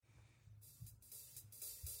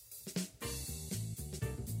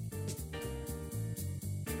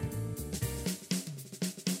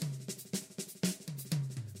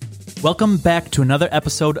Welcome back to another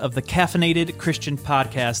episode of the Caffeinated Christian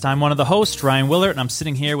Podcast. I'm one of the hosts, Ryan Willert, and I'm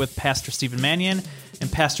sitting here with Pastor Stephen Mannion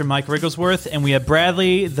and Pastor Mike Rigglesworth, and we have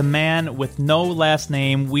Bradley, the man with no last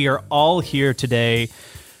name. We are all here today.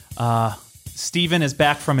 Stephen is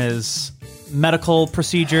back from his medical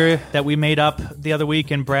procedure that we made up the other week,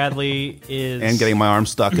 and Bradley is... And getting my arm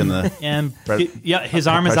stuck in the... his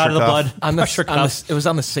arm is out of the blood. It was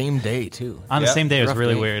on the same day, too. On the same day. It was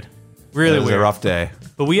really weird. Really weird. It was a rough day.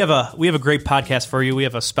 But we have a great podcast for you. We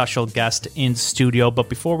have a special guest in studio. But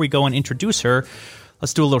before we go and introduce her,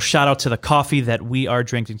 let's do a little shout out to the coffee that we are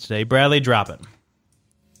drinking today. Bradley, drop it.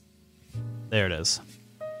 There it is.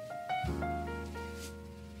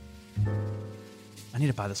 I need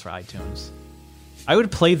to buy this for iTunes. I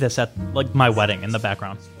would play this at like my wedding in the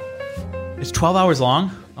background. It's 12 hours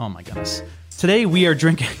long. Oh my goodness. Today we are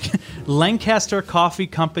drinking Lancaster Coffee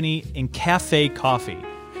Company and Cafe Coffee.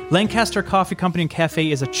 Lancaster Coffee Company and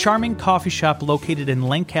Cafe is a charming coffee shop located in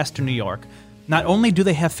Lancaster, New York. Not only do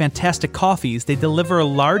they have fantastic coffees, they deliver a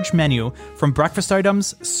large menu from breakfast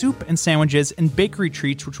items, soup and sandwiches, and bakery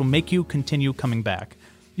treats which will make you continue coming back.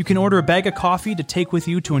 You can order a bag of coffee to take with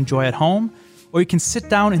you to enjoy at home, or you can sit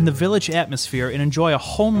down in the village atmosphere and enjoy a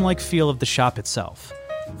home-like feel of the shop itself.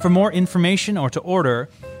 For more information or to order,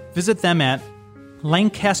 visit them at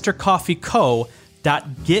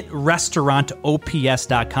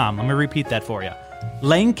lancastercoffeeco.getrestaurantops.com. Let me repeat that for you.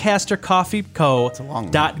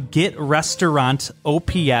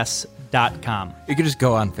 lancastercoffeeco.getrestaurantops.com. You could just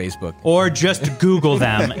go on Facebook. Or just Google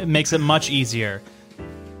them. It makes it much easier.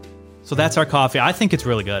 So that's our coffee. I think it's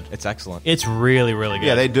really good. It's excellent. It's really, really good.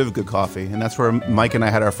 Yeah, they do have good coffee. And that's where Mike and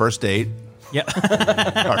I had our first date. Yeah.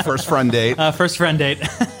 Our first friend date. First friend date.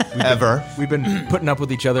 Ever. We've been putting up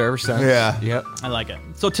with each other ever since. Yeah. Yep. I like it.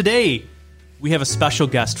 So today, we have a special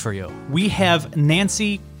guest for you. We have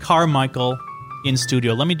Nancy Carmichael in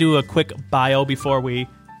studio. Let me do a quick bio before we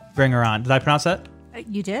bring her on. Did I pronounce that?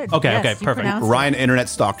 You did. Okay, yes, okay, perfect. Ryan internet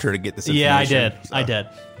stalked her to get this information. Yeah, I did.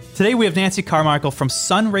 Today we have Nancy Carmichael from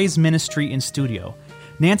SonRays Ministry in studio.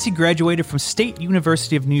 Nancy graduated from State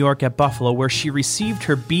University of New York at Buffalo, where she received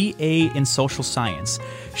her BA in social science.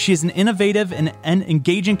 She is an innovative and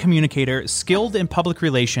engaging communicator, skilled in public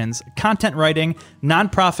relations, content writing,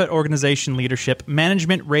 nonprofit organization leadership,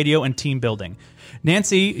 management, radio, and team building.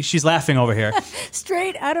 Nancy, she's laughing over here.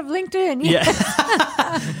 Straight out of LinkedIn. Yeah.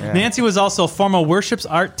 Nancy was also a former worship's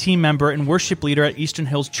art team member and worship leader at Eastern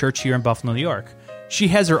Hills Church here in Buffalo, New York. She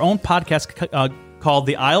has her own podcast called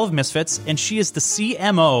The Isle of Misfits, and she is the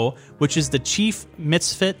CMO, which is the Chief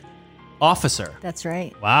Misfit Officer. That's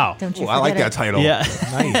right. Wow. Don't you I like that title. Yeah.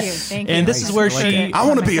 Nice. Thank you. And this is where I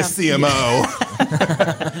want to be a CMO.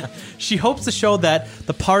 she hopes to show that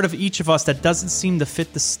the part of each of us that doesn't seem to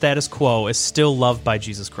fit the status quo is still loved by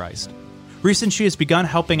Jesus Christ. Recently, she has begun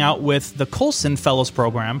helping out with the Colson Fellows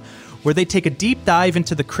Program, where they take a deep dive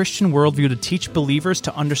into the Christian worldview to teach believers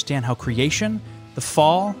to understand how creation, the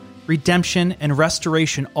fall, redemption, and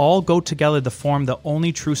restoration all go together to form the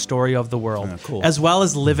only true story of the world, as well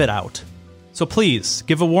as live it out. So please,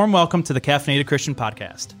 give a warm welcome to the Caffeinated Christian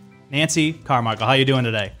Podcast. Nancy Carmichael, how are you doing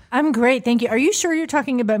today? I'm great, thank you. Are you sure you're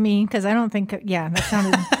talking about me? Because I don't think, that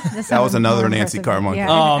sounded... That was another Nancy Carmichael.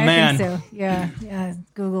 Yeah, man. I think so. Yeah,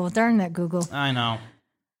 Google. Darn that Google. I know.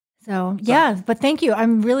 So, but thank you.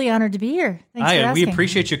 I'm really honored to be here. Thanks for asking. We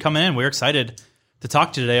appreciate you coming in. We're excited to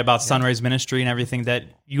talk to you today about SonRays Ministry and everything that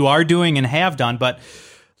you are doing and have done. But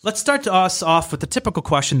let's start us off with the typical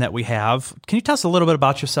question that we have. Can you tell us a little bit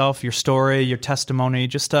about yourself, your story, your testimony,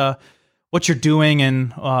 just what you're doing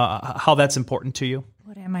and how that's important to you?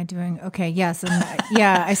 What am I doing? Okay, yes. And,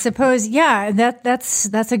 I suppose,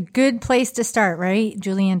 that's a good place to start, right?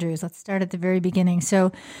 Julie Andrews, let's start at the very beginning.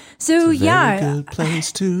 So it's a very good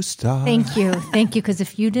place to start. Thank you, because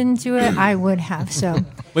if you didn't do it, I would have. So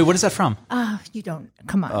wait, what is that from? You don't.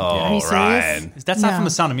 Come on. Oh, are you serious? Ryan. That's not from The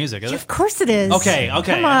Sound of Music, is it? Of course it is. Okay. Come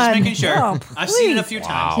I'm on. just making sure. Oh, I've seen it a few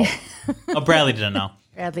times. Oh, Bradley didn't know.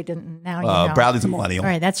 Bradley didn't. Now you know. Bradley's a millennial. All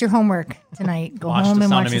right, that's your homework tonight. Go Watch home The and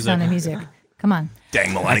Sound watch of The Sound of Music. Come on.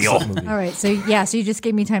 Dang millennial. All right, so you just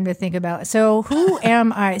gave me time to think about. So who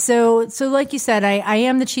am I? So like you said, I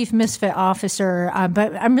am the Chief Misfit Officer,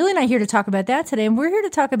 but I'm really not here to talk about that today. And we're here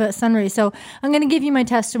to talk about SonRays. So I'm going to give you my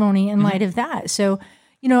testimony in light of that. So,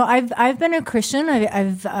 I've been a Christian.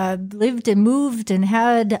 I've lived and moved and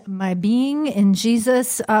had my being in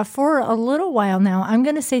Jesus for a little while now. I'm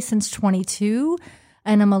going to say since 22.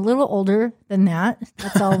 And I'm a little older than that.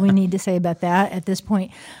 That's all we need to say about that at this point.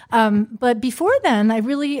 But before then,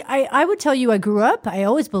 I would tell you I grew up. I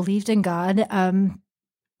always believed in God,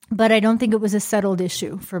 but I don't think it was a settled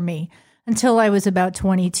issue for me. until I was about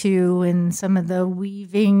 22, and some of the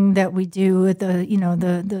weaving that we do at the,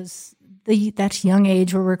 that young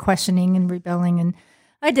age where we're questioning and rebelling. And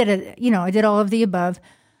I did it, I did all of the above.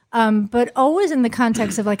 But always in the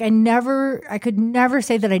context of like, I could never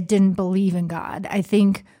say that I didn't believe in God. I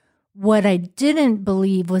think what I didn't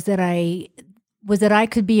believe was that I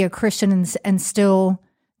could be a Christian and still,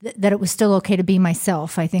 that it was still okay to be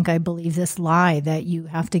myself. I think I believe this lie that you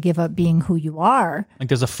have to give up being who you are. Like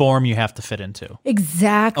there's a form you have to fit into.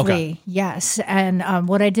 Exactly. Okay. Yes. And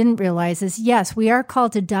what I didn't realize is, yes, we are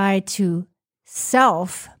called to die to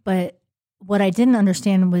self, but what I didn't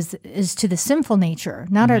understand is to the sinful nature,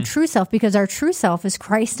 not our true self, because our true self is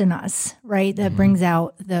Christ in us, right? That brings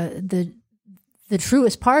out the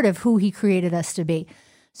truest part of who he created us to be.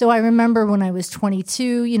 So I remember when I was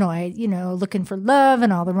 22, looking for love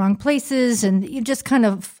in all the wrong places and you just kind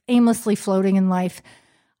of aimlessly floating in life.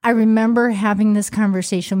 I remember having this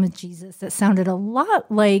conversation with Jesus that sounded a lot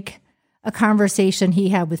like a conversation he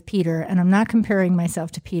had with Peter. And I'm not comparing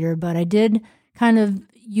myself to Peter, but I did kind of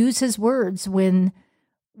use his words when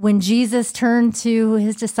Jesus turned to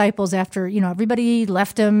his disciples after, everybody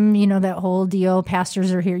left him, that whole deal,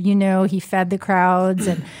 pastors are here, he fed the crowds,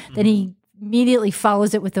 and then he immediately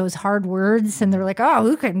follows it with those hard words, and they're like, oh,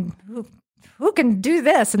 who can do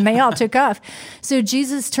this? And they all took off. So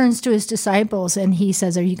Jesus turns to his disciples and he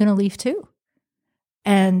says, are you going to leave too?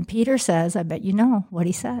 And Peter says, I bet you know what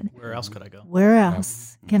he said. Where else could I go? Where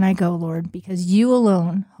else can I go, Lord? Because you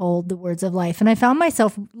alone hold the words of life. And I found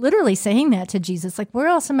myself literally saying that to Jesus, like, where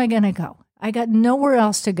else am I going to go? I got nowhere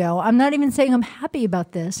else to go. I'm not even saying I'm happy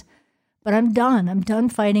about this, but I'm done. I'm done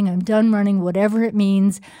fighting. I'm done running, whatever it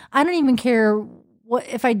means. I don't even care what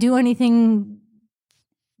if I do anything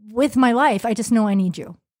with my life. I just know I need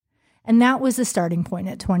you. And that was the starting point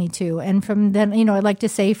at 22. And from then, I'd like to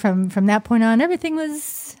say from that point on, everything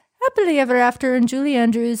was happily ever after. And Julie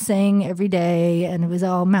Andrews sang every day, and it was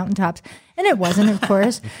all mountaintops. And it wasn't, of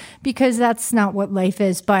course, because that's not what life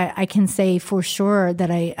is. But I can say for sure that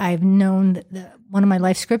I've known that one of my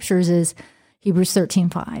life scriptures is Hebrews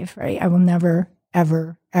 13:5, right? I will never,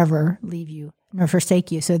 ever, ever leave you nor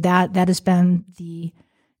forsake you. So that has been the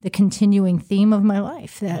continuing theme of my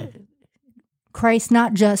life, that Christ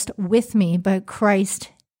not just with me, but Christ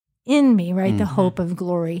in me, right? The hope of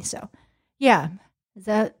glory. So, yeah. Is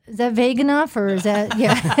that vague enough, or is that,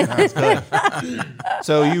 yeah? That's good.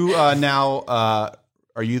 So you now,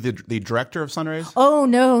 are you the director of SonRays? Oh,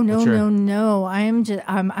 no. I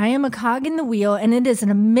am a cog in the wheel, and it is an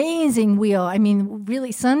amazing wheel. I mean,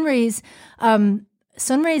 really, SonRays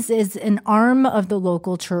is an arm of the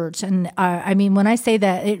local church. And when I say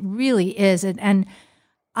that, it really is. And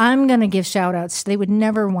I'm going to give shout outs. They would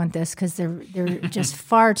never want this because they're just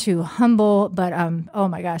far too humble. But oh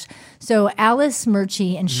my gosh. So Alice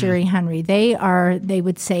Murchie and Sherry Henry, they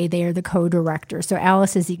would say they are the co-director. So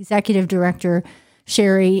Alice is the executive director.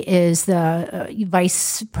 Sherry is the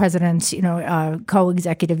vice president,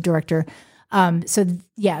 co-executive director. So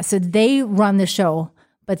they run the show.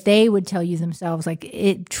 But they would tell you themselves, like,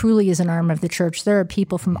 it truly is an arm of the church. There are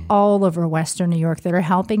people from all over Western New York that are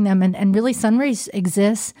helping them. And really, SonRays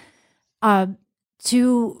exists with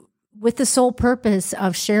the sole purpose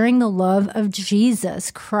of sharing the love of Jesus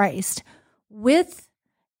Christ with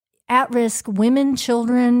at-risk women,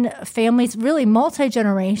 children, families, really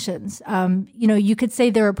multi-generations. You could say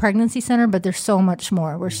they're a pregnancy center, but there's so much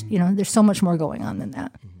more. There's so much more going on than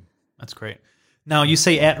that. That's great. Now, you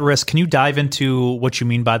say at risk. Can you dive into what you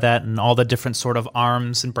mean by that and all the different sort of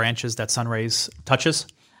arms and branches that SonRays touches?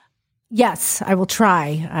 Yes, I will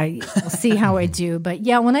try. I'll see how I do. But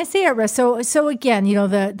yeah, when I say at risk, so again,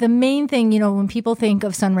 the main thing, when people think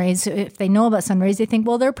of SonRays, if they know about SonRays, they think,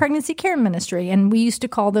 well, they're a pregnancy care ministry. And we used to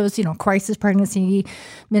call those, crisis pregnancy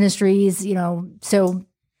ministries, So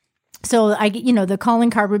the calling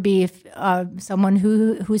card would be if someone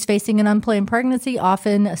who's facing an unplanned pregnancy,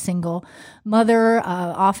 often a single mother,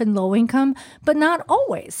 often low income, but not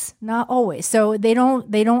always. So they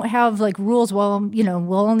don't have like rules. Well,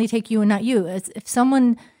 we'll only take you and not you. If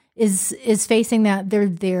someone is facing that, they're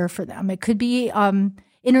there for them. It could be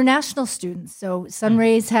international students. So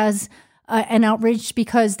SonRays has an outreach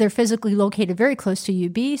because they're physically located very close to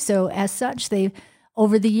UB. So as such, they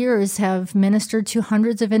over the years have ministered to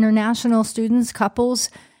hundreds of international students, couples,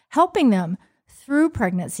 helping them through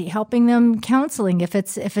pregnancy, helping them counseling if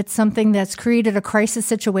it's something that's created a crisis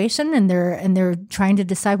situation and they're trying to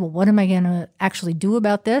decide, well, what am I going to actually do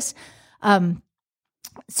about this?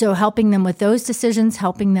 So helping them with those decisions,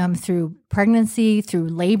 helping them through pregnancy, through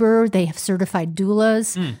labor. They have certified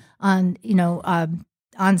doulas on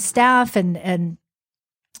staff, and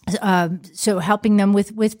So helping them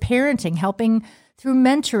with parenting, helping through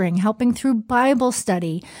mentoring, helping through Bible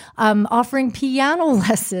study, offering piano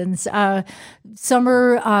lessons,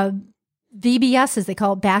 summer VBSs, they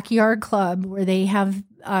call it Backyard Club, where they have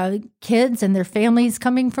kids and their families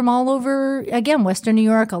coming from all over, again, Western New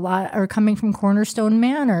York, a lot are coming from Cornerstone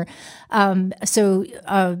Manor. So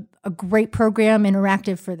a great program,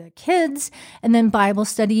 interactive for the kids, and then Bible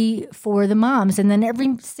study for the moms. And then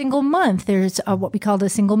every single month, there's what we call the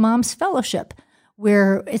Single Moms Fellowship,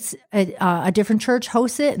 where it's a different church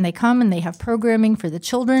hosts it, and they come and they have programming for the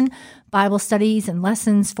children, Bible studies and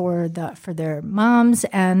lessons for their moms,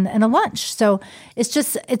 and a lunch. So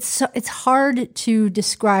it's hard to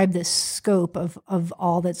describe the scope of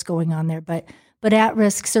all that's going on there, but at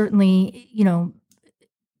risk certainly,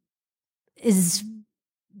 is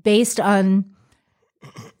based on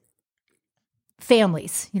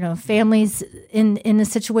families, families in a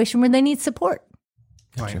situation where they need support.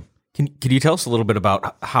 Gotcha. Right. Can you tell us a little bit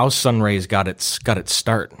about how SonRays got its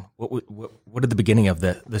start? What did the beginning of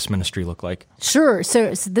this ministry look like? Sure.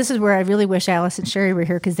 So this is where I really wish Alice and Sherry were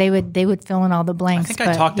here, because they would fill in all the blanks. I think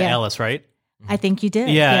I talked to Alice, right? I think you did.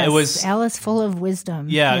 Yeah, yes. It was Alice, full of wisdom.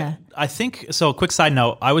 Yeah, I think so. Quick side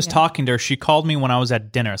note: I was talking to her. She called me when I was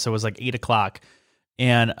at dinner, so it was like 8:00,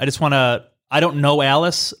 and I just want to. I don't know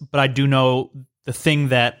Alice, but I do know the thing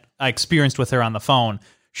that I experienced with her on the phone.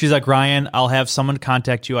 She's like, Ryan, I'll have someone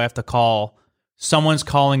contact you. I have to call. Someone's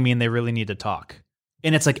calling me and they really need to talk.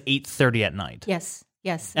 And it's like 8:30 at night. Yes.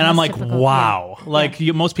 And I'm like, typical. Wow. Yeah. Like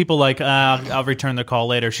most people like, I'll return the call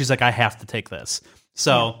later. She's like, I have to take this.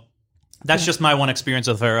 So that's just my one experience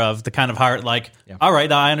with her, of the kind of heart, like, all right,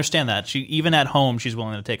 I understand that. She, even at home, she's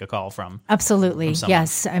willing to take a call from. Absolutely. From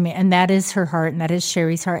yes. I mean, and that is her heart, and that is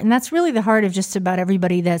Sherry's heart. And that's really the heart of just about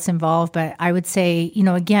everybody that's involved. But I would say,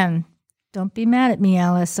 again, don't be mad at me,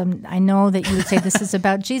 Alice. I know that you would say this is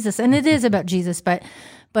about Jesus, and it is about Jesus, but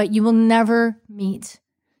you will never meet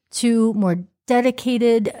two more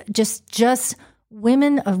dedicated, just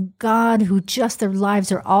women of God who just their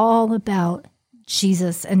lives are all about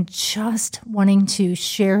Jesus and just wanting to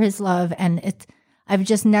share his love. And I've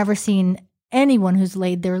just never seen anyone who's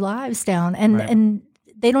laid their lives down, and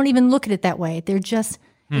they don't even look at it that way. They're just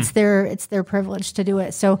it's their privilege to do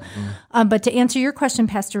it. So, but to answer your question,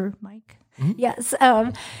 Pastor Mike. Mm-hmm. Yes.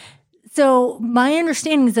 So my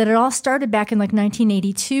understanding is that it all started back in like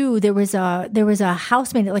 1982. There was a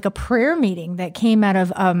house meeting, like a prayer meeting that came out of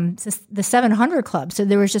the 700 Club. So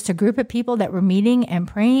there was just a group of people that were meeting and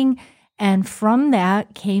praying, and from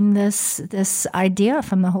that came this idea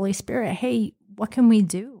from the Holy Spirit. Hey, what can we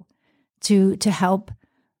do to help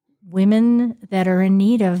women that are in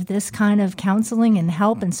need of this kind of counseling and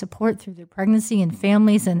help and support through their pregnancy and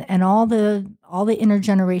families and all the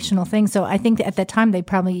intergenerational things. So I think that at that time they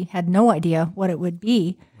probably had no idea what it would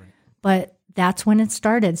be, but that's when it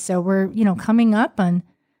started. So we're, coming up on,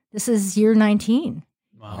 this is year 19,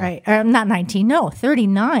 right? Not 19, no,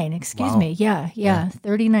 39, excuse me. Yeah,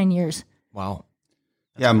 39 years. Wow.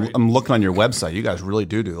 That's I'm looking on your website. You guys really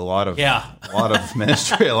do a lot of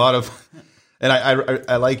ministry, a lot of. And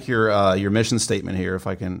I like your mission statement here. If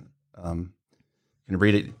I can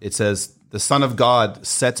read it, it says, "The Son of God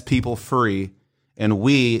sets people free, and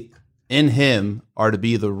we in Him are to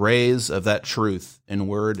be the rays of that truth in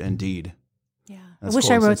word and deed." Yeah, that's I wish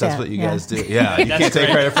cool. I wrote That's what you guys do. Yeah, you can't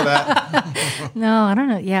take credit for that. No, I don't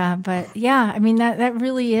know. Yeah, but I mean that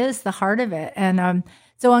really is the heart of it. And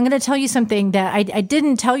so I'm going to tell you something that I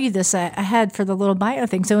didn't tell you this ahead for the little bio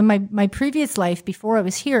thing. So in my previous life, before I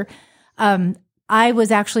was here. I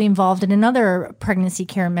was actually involved in another pregnancy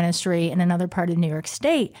care ministry in another part of New York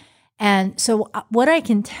State. And so what I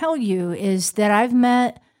can tell you is that I've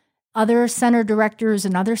met other center directors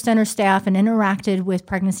and other center staff and interacted with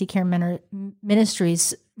pregnancy care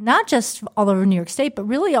ministries, not just all over New York State, but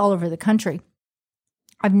really all over the country.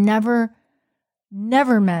 I've never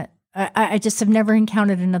met, I just have never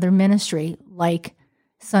encountered another ministry like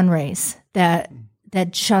SonRays that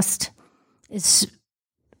just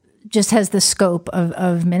has the scope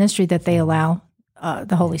of ministry that they allow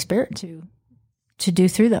the Holy Spirit to do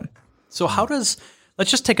through them. So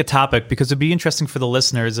let's just take a topic, because it'd be interesting for the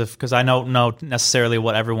listeners, because I don't know necessarily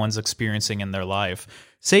what everyone's experiencing in their life.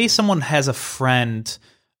 Say someone has a friend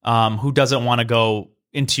who doesn't want to go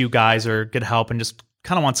into you guys or get help and just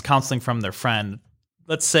kind of wants counseling from their friend.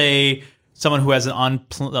 Let's say someone who has an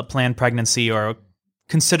unplanned pregnancy or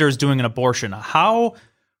considers doing an abortion. How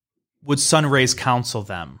would SonRays counsel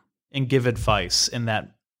them and give advice in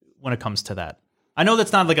that when it comes to that? I know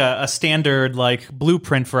that's not like a standard like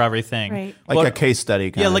blueprint for everything. Right. Like a case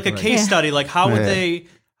study. Like a case study. Like how would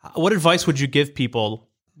what advice would you give people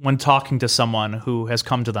when talking to someone who has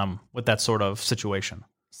come to them with that sort of situation?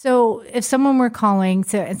 So if someone were calling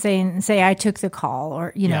and say I took the call,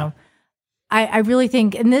 or I really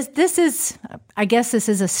think, and this is, I guess this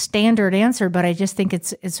is a standard answer, but I just think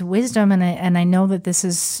it's wisdom, and I know that this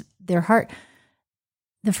is their heart.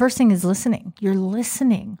 The first thing is listening. You're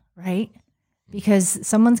listening, right? Because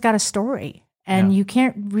someone's got a story, and you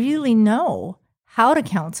can't really know how to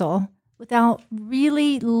counsel without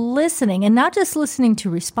really listening, and not just listening to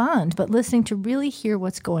respond, but listening to really hear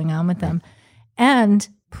what's going on with them, and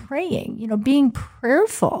praying, being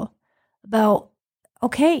prayerful about,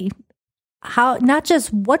 okay, how, not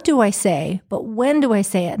just what do I say, but when do I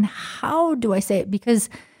say it and how do I say it? Because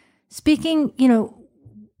speaking,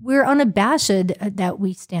 we're unabashed that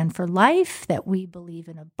we stand for life, that we believe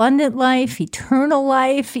in abundant life, eternal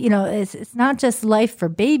life. It's not just life for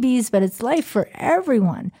babies, but it's life for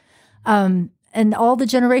everyone. And all the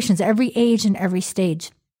generations, every age and every stage.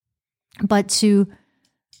 But to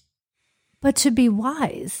be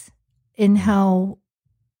wise in how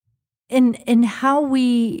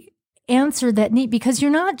we answer that need, because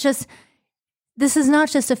this is not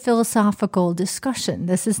just a philosophical discussion.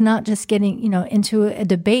 This is not just getting, into a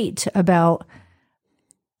debate about,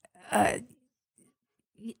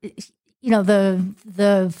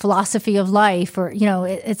 the philosophy of life, or,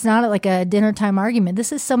 it's not like a dinner time argument.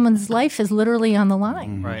 This is someone's life is literally on the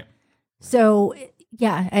line. Right. So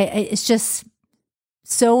it's just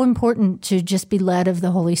so important to just be led of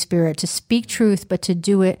the Holy Spirit, to speak truth, but to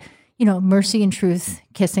do it, mercy and truth,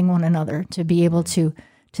 kissing one another, to be able to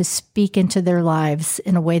speak into their lives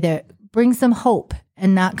in a way that brings them hope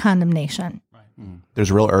and not condemnation. Right.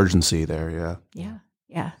 There's real urgency there. Yeah. Yeah.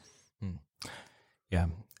 Yeah. Yeah.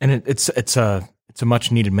 And it's a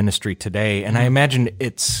much needed ministry today. And I imagine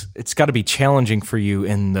it's got to be challenging for you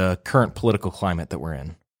in the current political climate that we're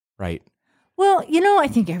in, right? Well, I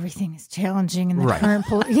think everything is challenging in the current,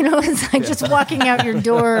 it's like just walking out your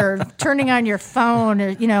door or turning on your phone,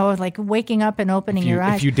 or, like waking up and opening your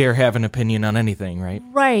eyes. If you dare have an opinion on anything, right?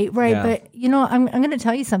 Right. Yeah. But, I'm going to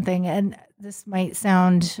tell you something, and this might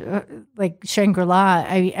sound like Shangri-La.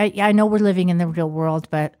 I know we're living in the real world,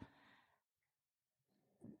 but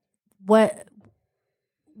I'll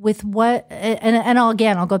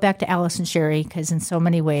go back to Alice and Sherry, because in so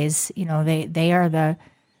many ways,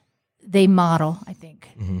 they model, I think,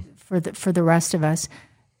 for the rest of us.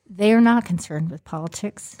 They are not concerned with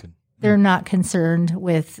politics. Good. They're not concerned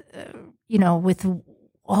with,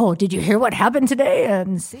 did you hear what happened today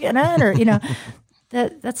on CNN? Or,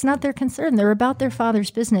 that's not their concern. They're about their Father's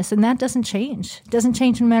business, and that doesn't change. It doesn't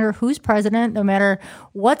change no matter who's president, no matter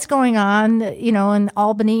what's going on, in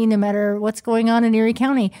Albany, no matter what's going on in Erie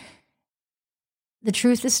County. The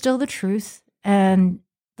truth is still the truth, and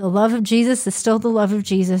the love of Jesus is still the love of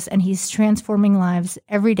Jesus, and he's transforming lives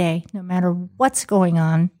every day, no matter what's going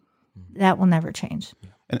on. That will never change.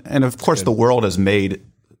 And of course, the world has made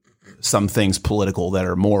some things political that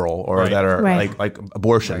are moral, or that are like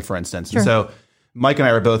abortion, for instance. Sure. And so Mike and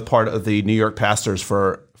I are both part of the New York Pastors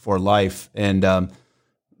for Life, and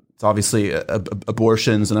it's obviously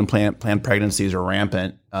abortions and unplanned pregnancies are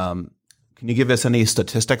rampant. Can you give us any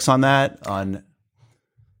statistics on that?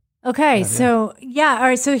 Okay, so all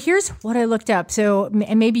right. So here's what I looked up. So,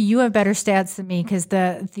 and maybe you have better stats than me, because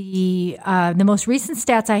the most recent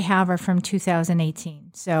stats I have are from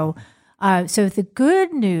 2018. So the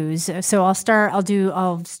good news. So I'll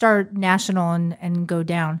start national and go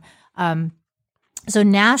down. So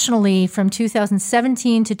nationally, from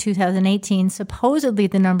 2017 to 2018, supposedly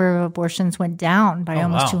the number of abortions went down by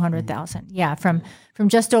almost 200,000. Yeah, from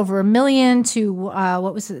just over 1 million to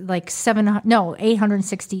what was it, like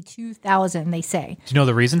 862,000, they say. Do you know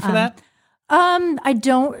the reason for that? I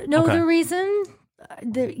don't know the reason.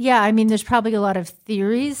 There's probably a lot of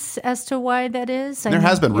theories as to why that is. There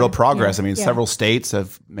has been real progress. Several states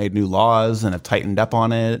have made new laws and have tightened up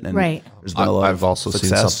on it. And there's been a lot I've also seen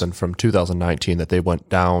something from 2019 that they went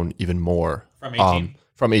down even more. From 18?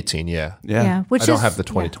 From 18, yeah. Which I don't have the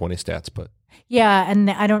 2020 stats, but... Yeah, and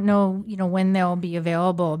I don't know, when they'll be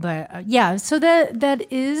available. But, so that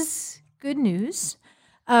is good news.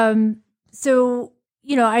 I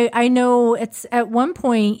know it's at one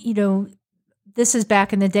point, this is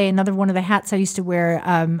back in the day. Another one of the hats I used to wear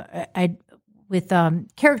with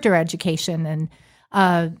character education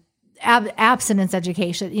and abstinence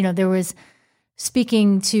education. There was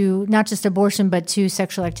speaking to not just abortion, but to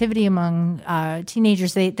sexual activity among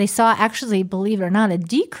teenagers. They saw, actually, believe it or not, a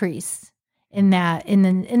decrease in that in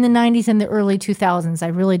the 90s and the early 2000s. I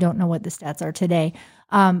really don't know what the stats are today,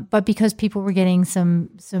 but because people were getting some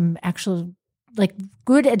actual like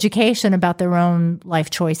good education about their own life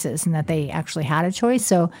choices and that they actually had a choice.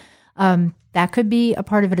 So that could be a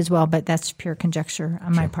part of it as well, but that's pure conjecture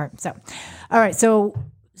on my part. So, all right. So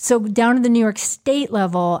down to the New York State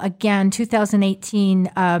level, again,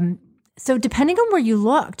 2018. So depending on where you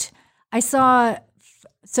looked, I saw,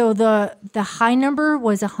 so the high number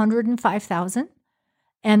was 105,000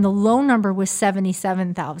 and the low number was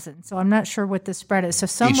 77,000. So I'm not sure what the spread is. So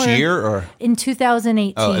somewhere each year or in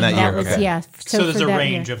 2018, oh, in that year, was, okay. yeah. So there's a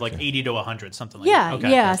range of like 80 to 100, something like that.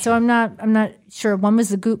 Okay, Yeah. gotcha. So I'm not sure. One was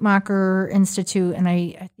the Guttmacher Institute, and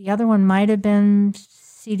the other one might have been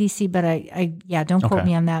CDC, but I don't quote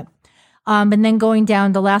me on that. And then going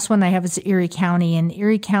down, the last one I have is Erie County, and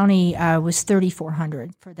Erie County was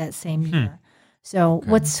 3,400 for that same year. So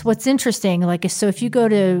what's interesting, like, so if you go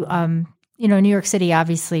to, New York City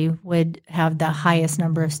obviously would have the highest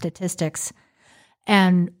number of statistics.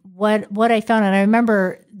 And what I found, and I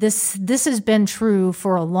remember this has been true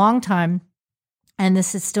for a long time, and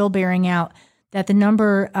this is still bearing out, that the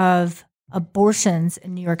number of abortions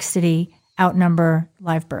in New York City outnumber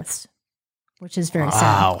live births, which is very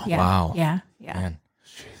sad. Yeah, wow. Yeah. Man.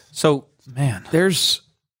 So, there's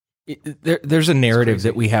a narrative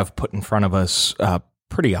that we have put in front of us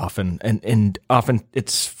pretty often, and often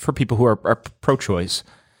it's for people who are pro-choice.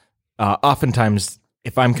 Oftentimes,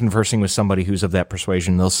 if I'm conversing with somebody who's of that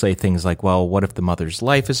persuasion, they'll say things like, well, what if the mother's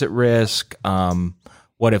life is at risk?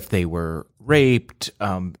 What if they were raped?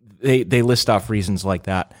 They list off reasons like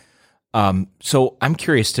that. So I'm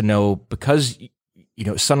curious to know, because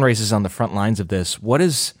SonRays is on the front lines of this, what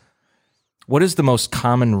is the most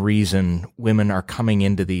common reason women are coming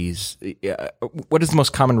into these? What is the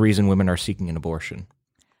most common reason women are seeking an abortion?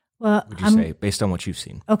 Well, would you say, based on what you've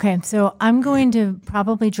seen? Okay, so I'm going to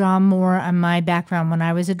probably draw more on my background when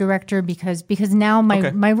I was a director, because now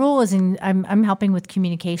my role is I'm helping with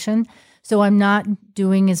communication, so I'm not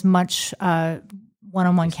doing as much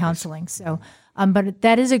one-on-one counseling. So, but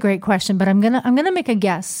that is a great question. But I'm gonna make a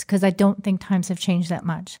guess, because I don't think times have changed that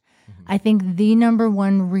much. Mm-hmm. I think the number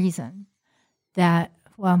one reason that,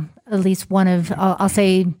 well, at least I'll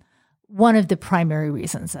say one of the primary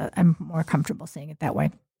reasons, I'm more comfortable saying it that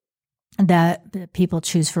way, that people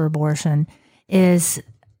choose for abortion is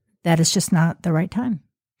that it's just not the right time.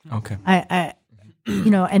 Okay. And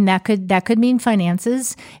that could mean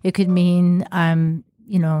finances. It could mean I'm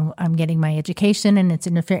getting my education and it's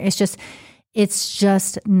interfering. It's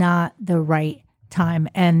just not the right time.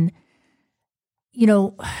 And,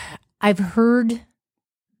 I've heard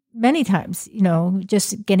many times,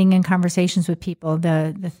 just getting in conversations with people,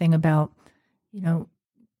 the thing about,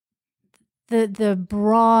 the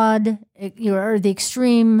broad or the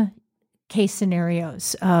extreme case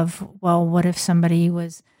scenarios of, well, what if somebody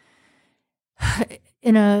was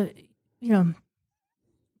in a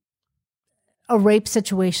rape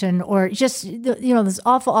situation, or just, those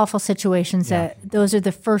awful situations that those are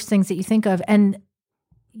the first things that you think of. And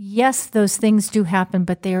yes, those things do happen,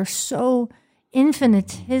 but they are so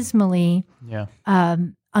infinitesimally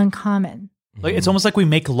uncommon. Like, it's almost like we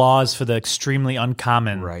make laws for the extremely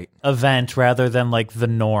uncommon event rather than like the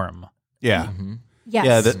norm. Yeah. Mm-hmm.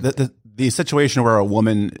 Yes. Yeah. The situation where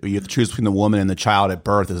you have to choose between the woman and the child at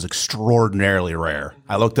birth is extraordinarily rare.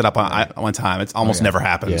 I looked it up on one time. It's almost never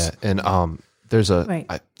happens. Yeah. And there's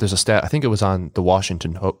a stat, I think it was on the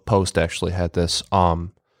Washington Post actually had this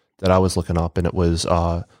that I was looking up, and it was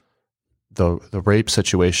the rape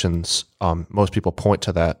situations. Most people point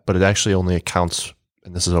to that, but it actually only accounts,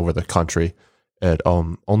 and this is over the country, it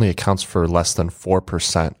only accounts for less than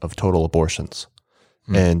 4% of total abortions.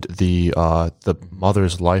 And the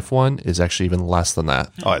mother's life one is actually even less than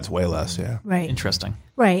that. Oh, it's way less, yeah. Right. Interesting.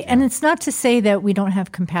 Right. And it's not to say that we don't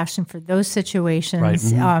have compassion for those situations. Right.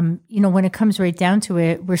 Mm-hmm. When it comes right down to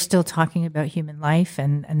it, we're still talking about human life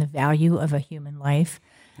and the value of a human life.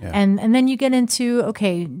 Yeah. And then you get into,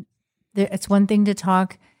 okay, it's one thing to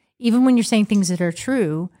talk, even when you're saying things that are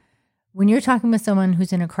true, when you're talking with someone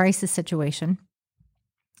who's in a crisis situation,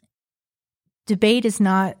 debate is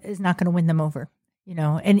not going to win them over.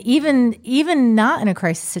 And even not in a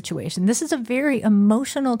crisis situation, this is a very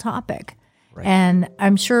emotional topic. Right. And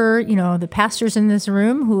I'm sure, the pastors in this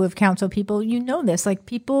room who have counseled people, this, like,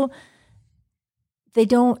 people,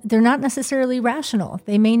 they're not necessarily rational.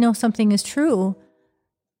 They may know something is true,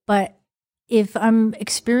 but if I'm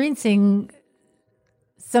experiencing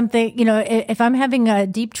something, if I'm having a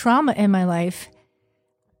deep trauma in my life,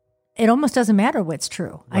 it almost doesn't matter what's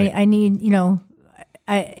true. Right. I need,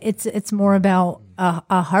 it's more about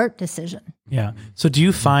a heart decision. Yeah. So do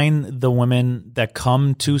you find the women that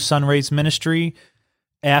come to SonRays Ministry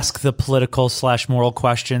ask the political / moral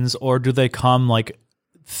questions, or do they come like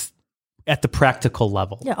at the practical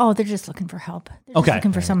level? Yeah. Oh, they're just looking for help. They're just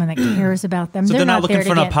looking for someone that cares about them. So they're not looking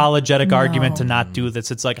for an apologetic argument to No. not do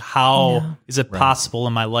this. It's like, how is it possible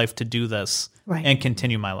in my life to do this and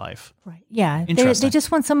continue my life? Right. Yeah. Interesting. They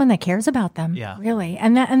just want someone that cares about them. Yeah. Really.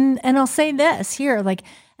 And I'll say this here, like,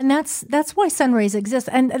 and that's why SonRays exists.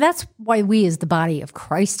 And that's why we as the body of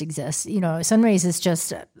Christ exist. You know, SonRays is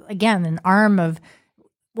just, again, an arm of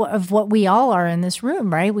what we all are in this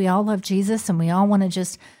room, right? We all love Jesus and we all want to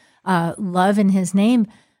just love in his name.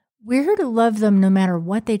 We're here to love them no matter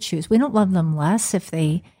what they choose. We don't love them less if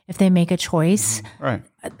they make a choice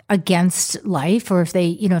against life, or if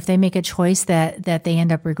they make a choice that they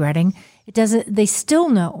end up regretting. It doesn't. They still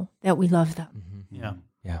know that we love them. Yeah.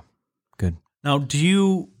 Yeah. Good. Now,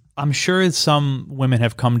 I'm sure some women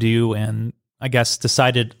have come to you and I guess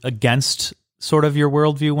decided against sort of your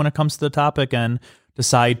worldview when it comes to the topic and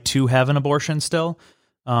decide to have an abortion still.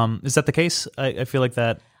 Is that the case? I feel like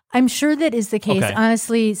that. I'm sure that is the case, Okay.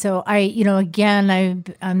 honestly. So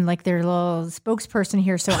I'm like their little spokesperson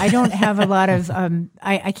here. So I don't have a lot of,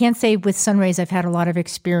 I can't say with SonRays I've had a lot of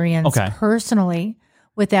experience personally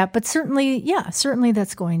with that, but certainly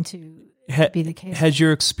that's going to be the case. Has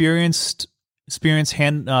your experience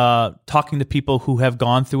talking to people who have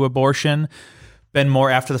gone through abortion been more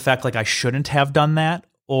after the fact, like I shouldn't have done that?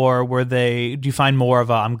 Or do you find more of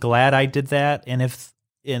a, I'm glad I did that? And if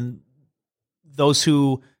in those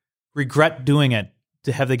who regret doing it,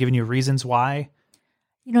 have they given you reasons why?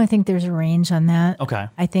 I think there's a range on that. Okay.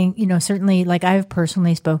 I think, certainly, like I've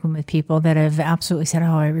personally spoken with people that have absolutely said,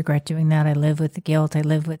 oh, I regret doing that. I live with the guilt. I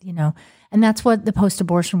live with, and that's what the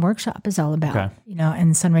post-abortion workshop is all about. Okay.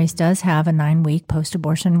 And SonRays does have a 9-week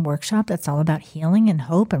post-abortion workshop that's all about healing and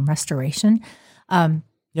hope and restoration.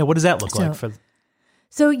 What does that look like for?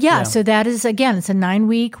 So that is, again, it's a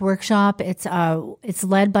 9-week workshop. It's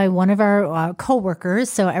led by one of our coworkers.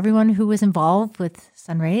 So everyone who was involved with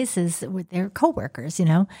SonRays is with their coworkers,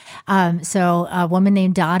 So a woman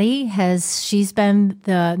named Dottie she's been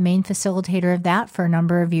the main facilitator of that for a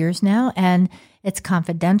number of years now, and it's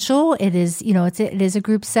confidential. It is, it is a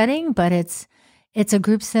group setting, but it's a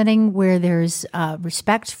group setting where there's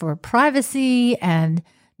respect for privacy and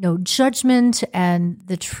no judgment, and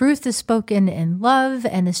the truth is spoken in love.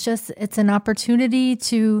 And it's an opportunity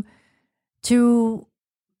to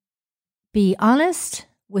be honest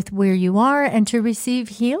with where you are and to receive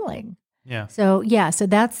healing. Yeah. So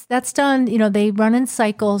that's done. They run in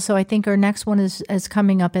cycles. So I think our next one is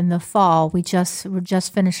coming up in the fall. We're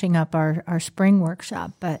just finishing up our spring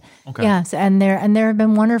workshop, but yes. And there have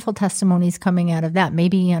been wonderful testimonies coming out of that.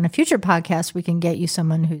 Maybe on a future podcast, we can get you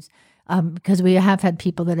someone who's, because we have had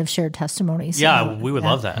people that have shared testimonies. Yeah, we would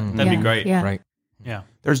love that. That'd be great. Yeah. Right. Yeah.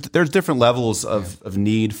 There's different levels of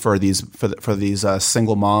need for these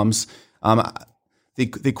single moms.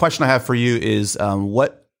 The question I have for you is,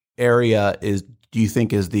 what area do you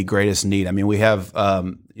think is the greatest need? I mean, we have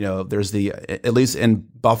there's at least in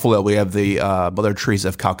Buffalo, we have the Mother Teresa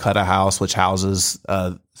of Calcutta House, which houses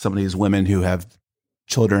some of these women who have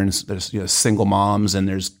children. There's single moms, and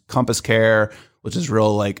there's Compass Care, which is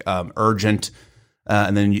real urgent.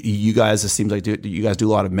 And then you guys, it seems like you guys do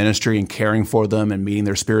a lot of ministry and caring for them and meeting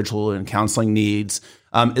their spiritual and counseling needs.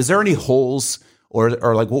 Is there any holes or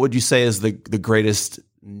what would you say is the greatest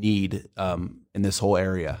need in this whole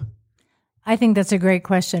area? I think that's a great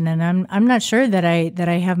question, and I'm not sure that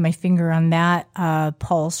I have my finger on that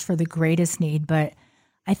pulse for the greatest need, but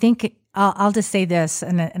I think I'll just say this,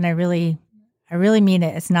 and I really mean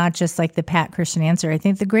it. It's not just like the pat Christian answer. I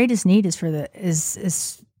think the greatest need is for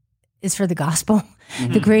the gospel.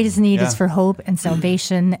 Mm-hmm. The greatest need is for hope and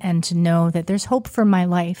salvation, and to know that there's hope for my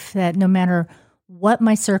life, that no matter what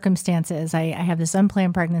my circumstances, I have this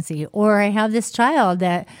unplanned pregnancy, or I have this child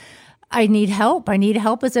that I need help. I need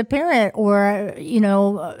help as a parent, or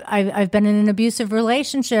I've been in an abusive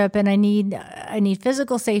relationship and I need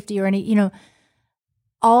physical safety, or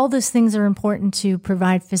all those things are important to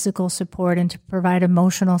provide physical support and to provide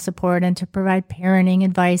emotional support and to provide parenting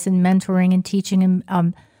advice and mentoring and teaching.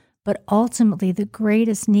 But ultimately, the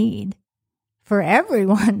greatest need for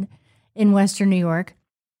everyone in Western New York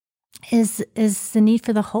is the need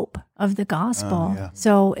for the hope of the gospel.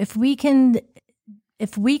 So if we can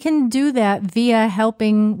do that via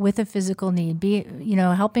helping with a physical need,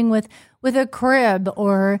 helping with a crib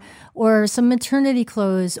or some maternity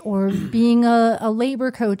clothes, or being a labor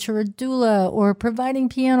coach or a doula, or providing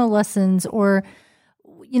piano lessons, or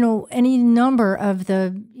any number of the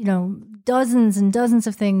dozens and dozens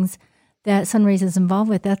of things that SonRays is involved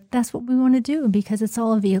with, that's what we want to do, because it's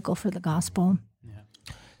all a vehicle for the gospel.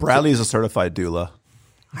 Bradley is a certified doula.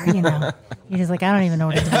 You're just like, I don't even know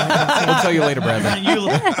what to do. I'll tell you later, Bradley.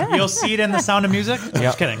 You'll see it in the Sound of Music.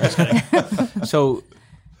 Just kidding. So, all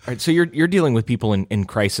right, so you're dealing with people in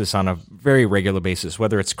crisis on a very regular basis,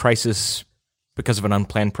 whether it's crisis because of an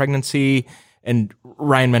unplanned pregnancy, and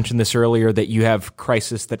Ryan mentioned this earlier, that you have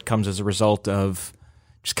crisis that comes as a result of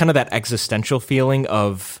just kind of that existential feeling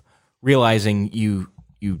of realizing you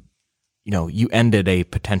ended a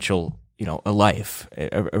potential, a life,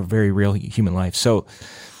 a very real human life. So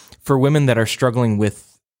for women that are struggling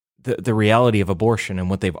with the reality of abortion and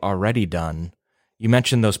what they've already done, you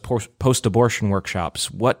mentioned those post-abortion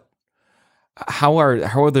workshops. How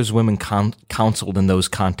are those women counseled in those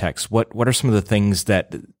contexts? What are some of the things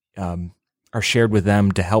that are shared with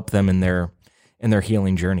them to help them in their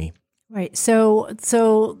healing journey? Right. So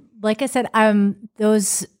like I said,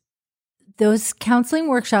 those counseling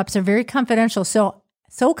workshops are very confidential. So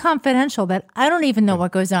confidential that I don't even know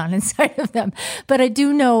what goes on inside of them. But I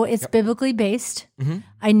do know it's biblically based. Mm-hmm.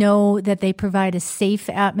 I know that they provide a safe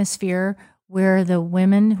atmosphere where the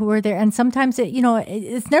women who are there, and sometimes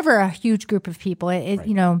it's never a huge group of people.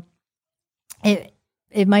 It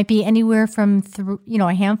might be anywhere from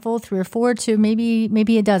a handful, 3 or 4, to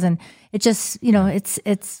maybe a dozen. It just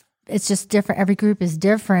it's just different. Every group is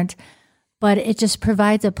different, but it just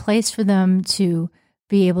provides a place for them to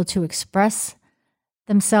be able to express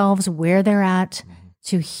themselves, where they're at,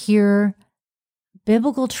 to hear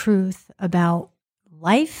biblical truth about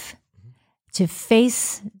life, to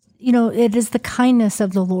face, it is the kindness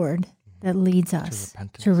of the Lord that leads us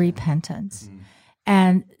to repentance. Mm-hmm.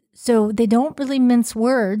 And so they don't really mince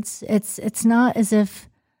words. It's not as if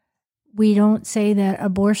we don't say that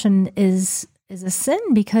abortion is a sin,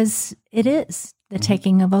 because it is. The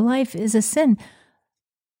taking of a life is a sin.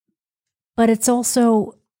 But it's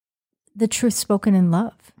also the truth spoken in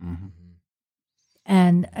love. Mm-hmm.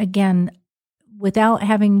 And again, without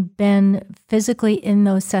having been physically in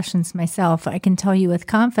those sessions myself, I can tell you with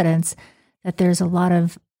confidence that there's a lot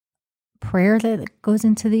of prayer that goes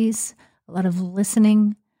into these, a lot of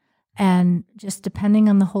listening, and just depending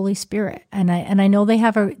on the Holy Spirit. And I know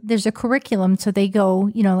there's a curriculum, so they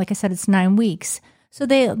go, like I said, it's 9 weeks. So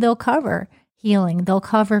they'll cover healing, they'll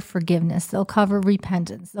cover forgiveness, they'll cover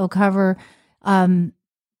repentance, they'll cover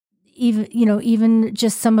even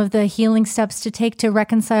just some of the healing steps to take to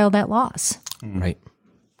reconcile that loss. Right.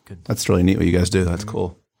 Good. That's really neat what you guys do. That's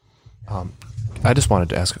cool. I just wanted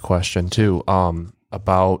to ask a question too,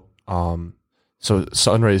 about, so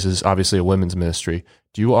SonRays is obviously a women's ministry.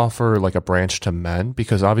 Do you offer like a branch to men?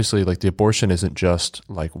 Because obviously like the abortion isn't just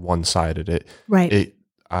like one-sided. Right.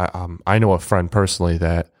 I know a friend personally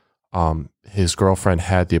that his girlfriend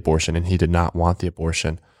had the abortion and he did not want the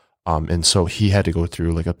abortion. And so he had to go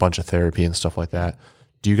through like a bunch of therapy and stuff like that.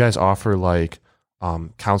 Do you guys offer like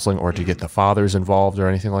counseling or to get the fathers involved or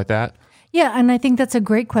anything like that? Yeah, and I think that's a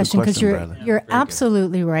great question, because you're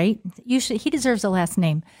absolutely right. He deserves a last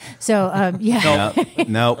name. So yeah.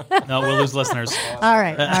 No, we'll lose listeners. All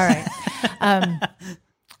right.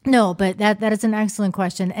 No, but that is an excellent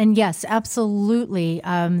question, and yes, absolutely.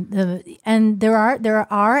 And there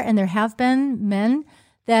are and there have been men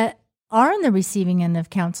that are on the receiving end of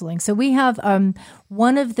counseling. So we have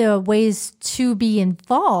one of the ways to be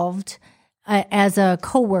involved as a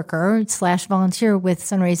coworker / volunteer with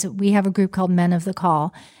SonRays. We have a group called Men of the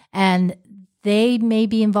Call, and they may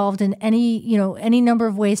be involved in any number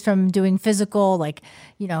of ways, from doing physical, like,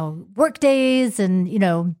 work days,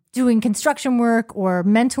 and, doing construction work, or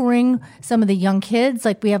mentoring some of the young kids.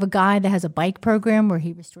 Like, we have a guy that has a bike program where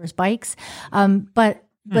he restores bikes. But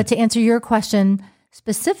to answer your question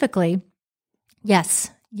specifically,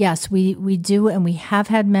 yes, we do. And we have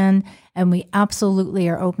had men, and we absolutely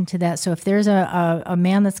are open to that. So if there's a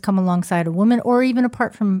man that's come alongside a woman, or even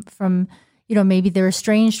apart from maybe they're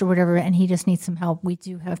estranged or whatever, and he just needs some help, we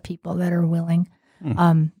do have people that are willing,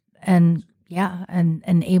 and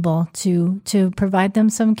able to provide them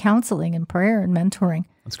some counseling and prayer and mentoring.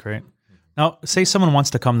 That's great. Now, say someone wants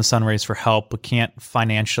to come to SonRays for help, but can't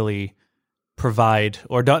financially provide,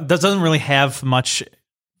 or doesn't really have much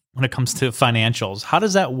when it comes to financials. How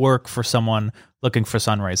does that work for someone looking for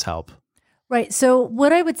SonRays help? Right. So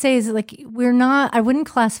what I would say is, like, I wouldn't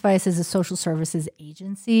classify us as a social services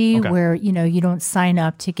agency, where, you don't sign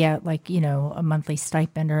up to get like, a monthly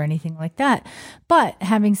stipend or anything like that. But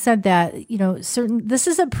having said that, this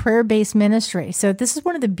is a prayer-based ministry. So this is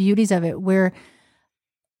one of the beauties of it, where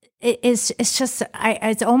it's just,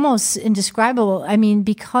 it's almost indescribable. I mean,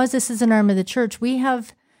 because this is an arm of the church, we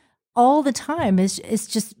have all the time, it's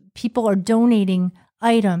just people are donating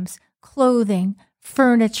items, clothing,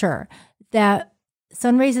 furniture, that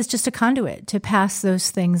SonRays is just a conduit to pass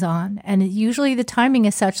those things on. And usually the timing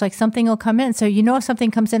is such, like something will come in. So, if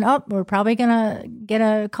something comes in, we're probably going to get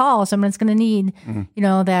a call. Someone's going to need,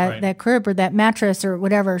 that crib or that mattress or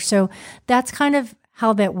whatever. So that's kind of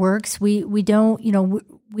how that works. We don't,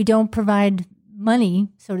 we don't provide money,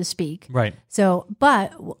 so to speak. Right. So,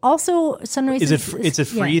 but also SonRays is it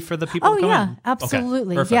free for the people? Oh, to come yeah, in?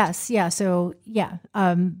 absolutely. Okay, yes. Yeah. So, yeah.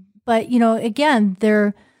 But, again,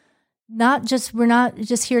 we're not just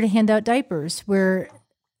here to hand out diapers. We're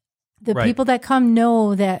the people that come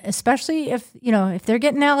know that, especially if they're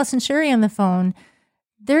getting Alice and Sherry on the phone,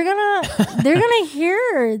 they're gonna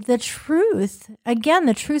hear the truth. Again,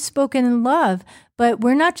 the truth spoken in love. But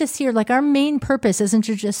we're not just here, like our main purpose isn't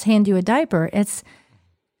to just hand you a diaper. It's,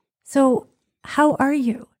 so how are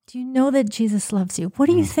you? Do you know that Jesus loves you? What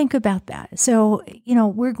do you think about that? So,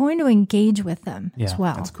 we're going to engage with them as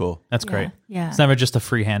well. That's cool. That's great. Yeah. It's never just a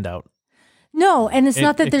free handout. No, and it's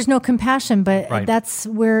not that there's no compassion, but Right. that's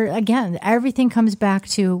where, again, everything comes back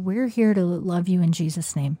to, we're here to love you in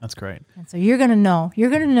Jesus' name. That's great. And so you're going to know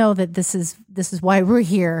that this is why we're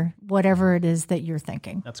here, whatever it is that you're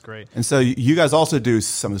thinking. That's great. And so you guys also do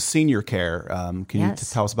some senior care. Can you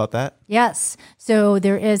tell us about that? Yes. So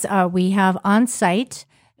there is, we have on site,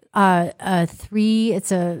 a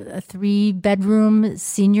 3-bedroom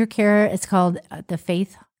senior care. It's called the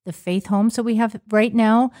Faith Home. So we have right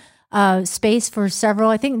now, space for several.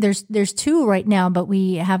 I think there's 2 right now, but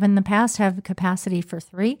we have in the past have capacity for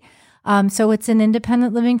 3. So it's an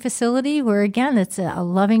independent living facility where, again, it's a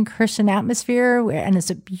loving Christian atmosphere, and it's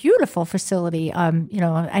a beautiful facility.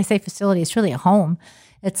 I say facility, it's really a home.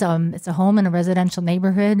 It's a home in a residential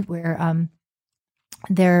neighborhood where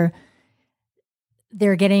they're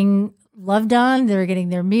getting loved on, they're getting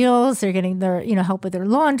their meals, they're getting their, help with their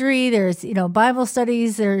laundry, there's, Bible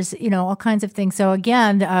studies, there's, all kinds of things. So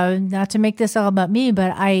again, not to make this all about me,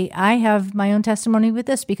 but I have my own testimony with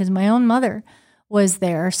this because my own mother was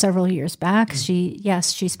there several years back. She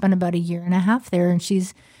spent about 1.5 years there, and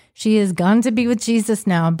she is gone to be with Jesus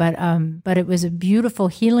now, but it was a beautiful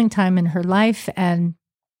healing time in her life, and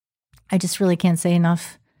I just really can't say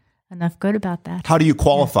enough good about that. How do you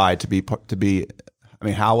qualify to be? I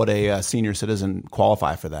mean, how would a senior citizen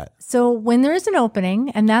qualify for that? So when there is an opening,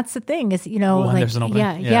 and that's the thing is, when there's an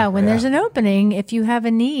opening? There's an opening, if you have a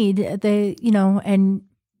need, and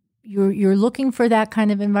you're looking for that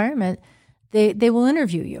kind of environment, they will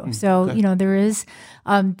interview you. So, there is,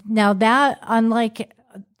 now that, unlike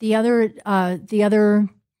the other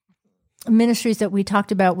ministries that we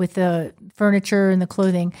talked about with the furniture and the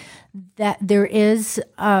clothing, that there is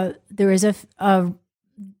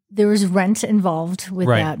rent involved with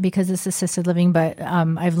that because it's assisted living. But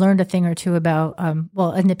I've learned a thing or two about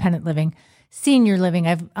independent living, senior living.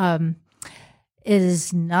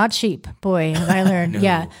 Is not cheap. Boy, have I learned.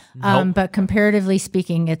 Nope. But comparatively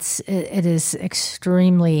speaking, it is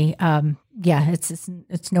extremely.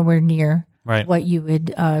 It's nowhere near what you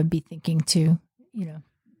would be thinking to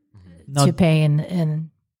to pay and.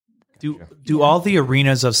 Do all the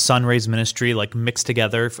arenas of SonRays Ministry mix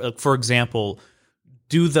together? For example,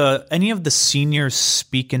 do any of the seniors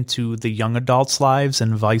speak into the young adults' lives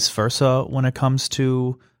and vice versa when it comes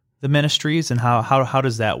to the ministries, and how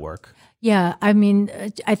does that work? Yeah, I mean,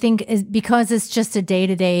 I think because it's just a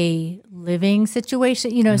day-to-day living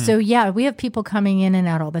situation, so we have people coming in and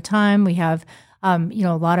out all the time. We have, a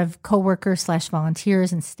lot of coworkers /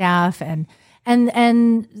 volunteers and staff and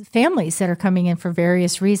families that are coming in for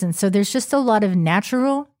various reasons. So there's just a lot of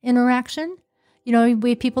natural interaction. We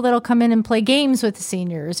have people that'll come in and play games with the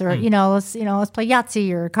seniors, or let's play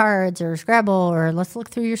Yahtzee or cards or Scrabble, or let's look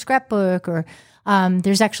through your scrapbook, or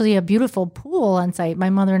there's actually a beautiful pool on site. My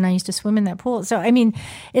mother and I used to swim in that pool. So I mean,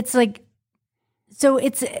 it's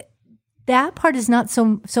that part is not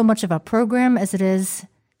so much of a program as it is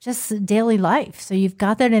just daily life. So you've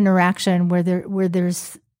got that interaction where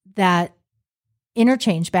there's that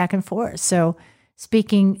interchange back and forth. So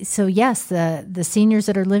yes, the seniors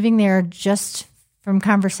that are living there just from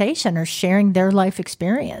conversation are sharing their life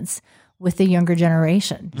experience with the younger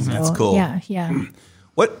generation. So, that's cool. Yeah.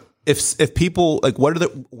 What if people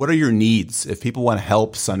what are your needs? If people want to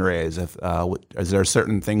help SonRays, is there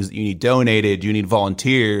certain things that you need donated? Do you need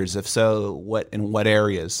volunteers? If so, in what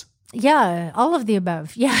areas? Yeah, all of the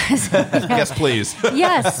above. Yes. Yes, please.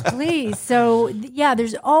 Yes, please. So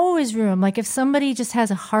there's always room. Like if somebody just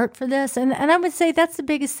has a heart for this, and I would say that's the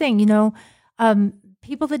biggest thing,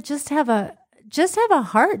 people that just have a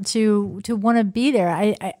heart to want to be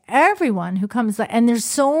there. Everyone who comes, and there's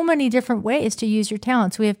so many different ways to use your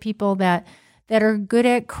talents. We have people that that are good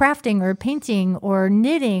at crafting or painting or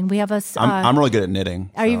knitting. We have I'm really good at knitting.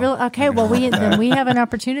 Are you really? Okay, well, then we have an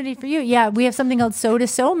opportunity for you. Yeah, we have something called Sew to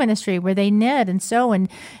Sew Ministry where they knit and sew and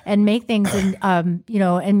make things and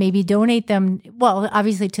and maybe donate them. Well,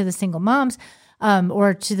 obviously to the single moms,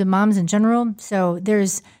 or to the moms in general. So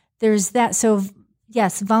there's that. So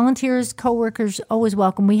yes, volunteers, coworkers, always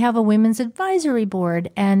welcome. We have a women's advisory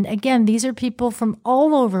board, and again, these are people from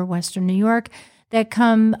all over Western New York that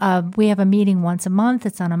come. We have a meeting once a month.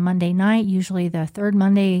 It's on a Monday night, usually the third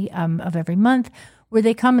Monday of every month, where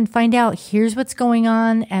they come and find out, here's what's going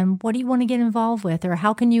on and what do you want to get involved with, or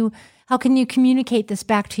how can you communicate this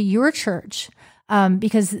back to your church?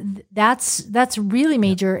 Because that's really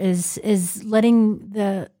major is letting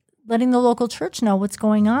the local church know what's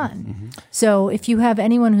going on. Mm-hmm. So if you have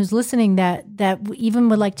anyone who's listening that even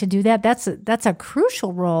would like to do that, that's a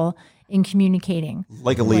crucial role in communicating.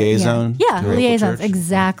 Like a liaison? Yeah, liaisons.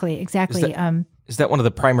 Exactly. Is that one of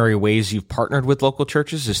the primary ways you've partnered with local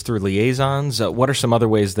churches, is through liaisons? What are some other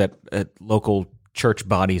ways that local church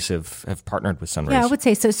bodies have partnered with SonRays? Yeah, I would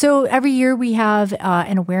say so. So every year we have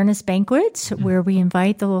an awareness banquet where we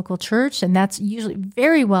invite the local church, and that's usually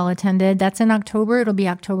very well attended. That's in October. It'll be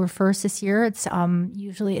October 1st this year. It's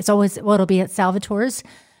it'll be at Salvatore's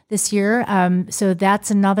this year. So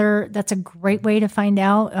that's a great way to find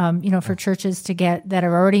out, for churches that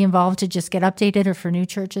are already involved to just get updated, or for new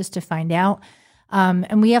churches to find out.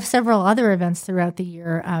 And we have several other events throughout the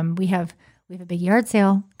year. We have a big yard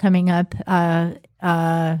sale coming up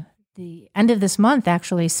the end of this month,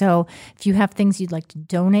 actually. So if you have things you'd like to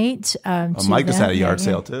donate, Mike just had a yard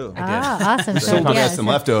sale too. Awesome! So we got some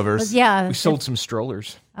leftovers. We sold some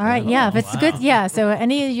strollers. All right, if it's good, So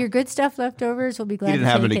any of your good stuff leftovers, we'll be glad. He didn't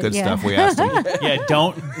have any good stuff. We asked him. Yeah,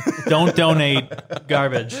 don't donate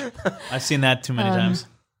garbage. I've seen that too many times.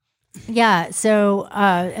 Yeah. So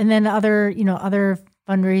and then other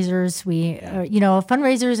fundraisers,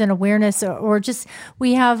 fundraisers and awareness, or just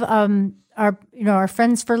we have our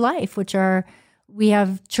Friends for Life, we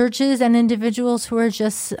have churches and individuals who are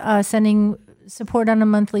just sending support on a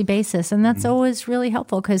monthly basis, and that's always really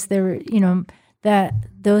helpful because that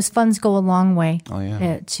those funds go a long way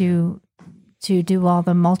to do all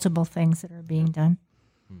the multiple things that are being done.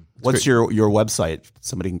 What's your website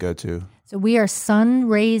somebody can go to? So we are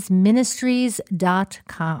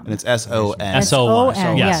SonRaysMinistries.com. And it's SON.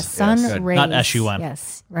 SON. Yes, SonRays. Not SUN.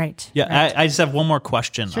 Yes, right. Yeah, right. I just have one more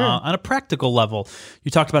question. Sure. On a practical level,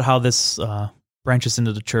 you talked about how this branches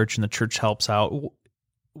into the church and the church helps out.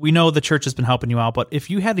 We know the church has been helping you out, but if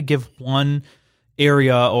you had to give one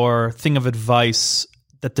area or thing of advice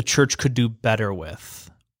that the church could do better with,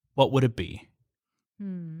 what would it be?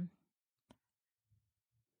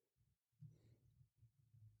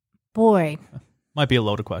 Boy. Might be a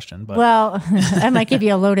loaded question, but well, I might give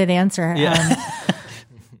you a loaded answer. Yeah.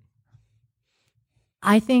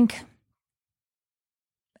 I think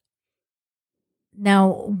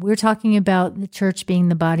now we're talking about the church being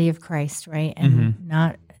the body of Christ, right? And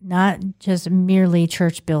not just merely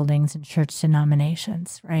church buildings and church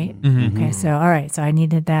denominations, right? Mm-hmm. Okay, so all right, so I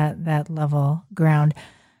needed that level ground.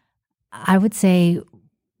 I would say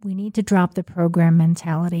we need to drop the program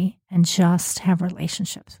mentality and just have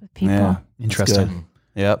relationships with people. Yeah, interesting.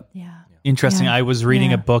 Yep. Yeah. Interesting. Yeah. I was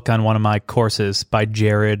reading a book on one of my courses by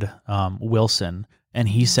Jared Wilson, and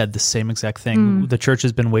he said the same exact thing. The church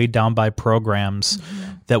has been weighed down by programs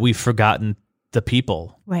that we've forgotten the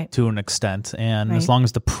people to an extent. And as long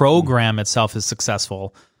as the program itself is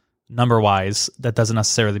successful, number-wise, that doesn't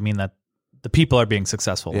necessarily mean that the people are being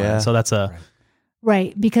successful. Yeah. So that's a...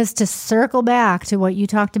 Right, because to circle back to what you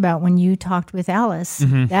talked about when you talked with Alice,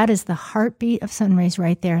 that is the heartbeat of SonRays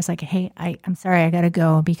right there. It's like, hey, I'm sorry, I got to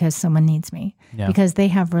go because someone needs me. Yeah. Because they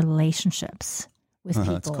have relationships with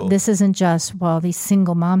people. Cool. This isn't just, these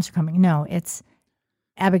single moms are coming. No, it's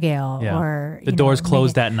Abigail or... The door's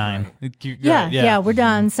closed at 9. Yeah, we're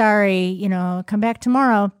done. Sorry, come back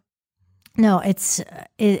tomorrow. No, it's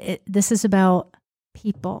this is about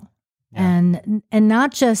people. Yeah. And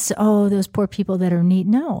not just, those poor people that are in need.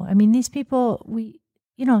 No, I mean, these people,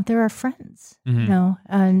 they're our friends, and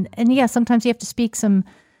sometimes you have to speak some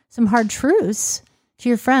hard truths to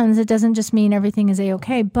your friends. It doesn't just mean everything is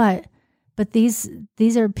A-okay, but these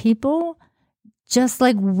are people just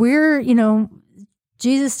like we're,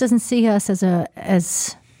 Jesus doesn't see us as a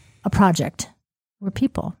project. We're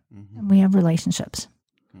people and we have relationships.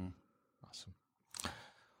 Awesome.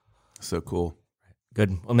 So cool.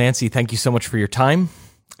 Good. Well, Nancy, thank you so much for your time.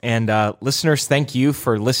 And listeners, thank you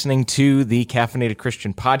for listening to the Caffeinated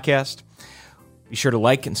Christian podcast. Be sure to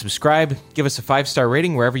like and subscribe. Give us a 5-star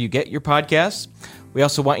rating wherever you get your podcasts. We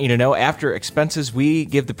also want you to know, after expenses, we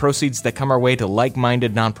give the proceeds that come our way to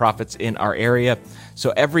like-minded nonprofits in our area.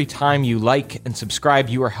 So every time you like and subscribe,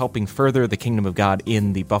 you are helping further the kingdom of God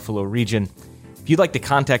in the Buffalo region. If you'd like to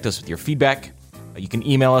contact us with your feedback, you can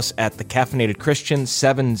email us at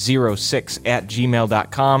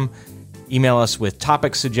thecaffeinatedchristian706@gmail.com. Email us with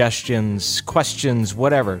topic suggestions, questions,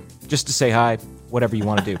 whatever, just to say hi, whatever you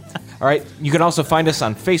want to do. All right. You can also find us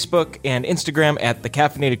on Facebook and Instagram at The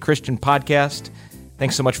Caffeinated Christian Podcast.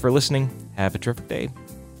 Thanks so much for listening. Have a terrific day.